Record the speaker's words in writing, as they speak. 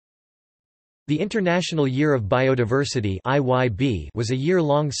The International Year of Biodiversity (IYB) was a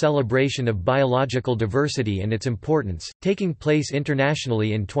year-long celebration of biological diversity and its importance, taking place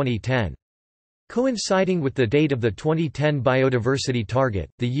internationally in 2010. Coinciding with the date of the 2010 biodiversity target,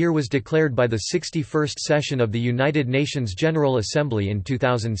 the year was declared by the 61st session of the United Nations General Assembly in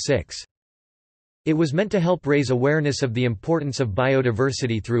 2006. It was meant to help raise awareness of the importance of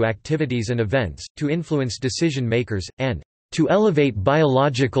biodiversity through activities and events, to influence decision-makers, and to elevate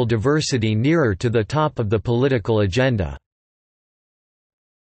biological diversity nearer to the top of the political agenda.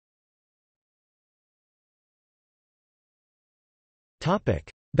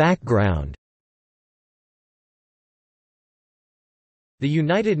 Background. The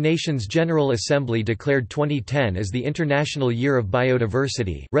United Nations General Assembly declared 2010 as the International Year of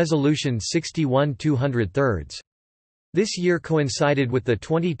Biodiversity, Resolution 61-203. This year coincided with the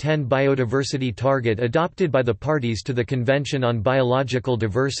 2010 biodiversity target adopted by the parties to the Convention on Biological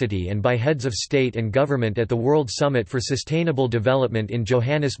Diversity and by heads of state and government at the World Summit for Sustainable Development in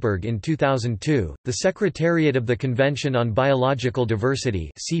Johannesburg in 2002. The Secretariat of the Convention on Biological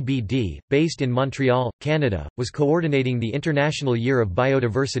Diversity (CBD), based in Montreal, Canada, was coordinating the International Year of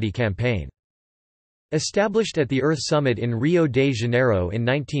Biodiversity campaign. Established at the Earth Summit in Rio de Janeiro in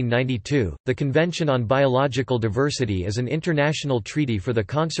 1992, the Convention on Biological Diversity is an international treaty for the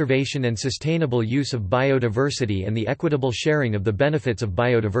conservation and sustainable use of biodiversity and the equitable sharing of the benefits of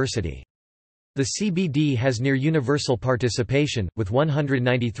biodiversity. The CBD has near universal participation, with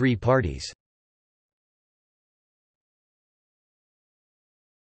 193 parties.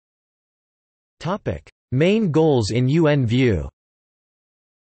 Main goals in UN view.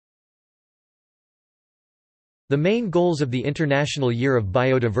 The main goals of the International Year of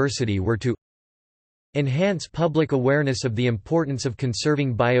Biodiversity were to enhance public awareness of the importance of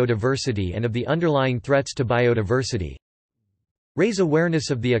conserving biodiversity and of the underlying threats to biodiversity, raise awareness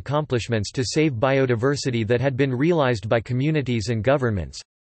of the accomplishments to save biodiversity that had been realized by communities and governments,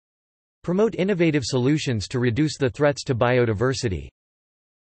 promote innovative solutions to reduce the threats to biodiversity,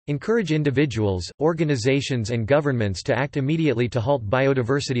 encourage individuals, organizations and governments to act immediately to halt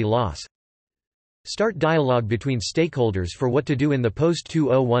biodiversity loss, start dialogue between stakeholders for what to do in the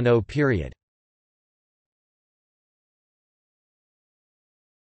post-2010 period.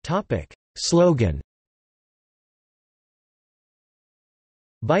 Slogan.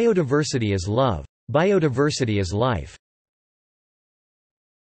 Biodiversity is love. Biodiversity is life.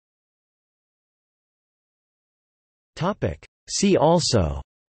 See also: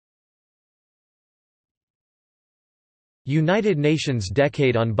 United Nations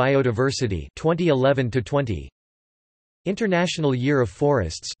Decade on Biodiversity 2011-20, International Year of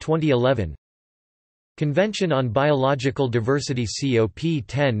Forests 2011, Convention on Biological Diversity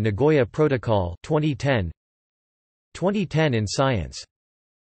COP10 Nagoya Protocol 2010 in Science.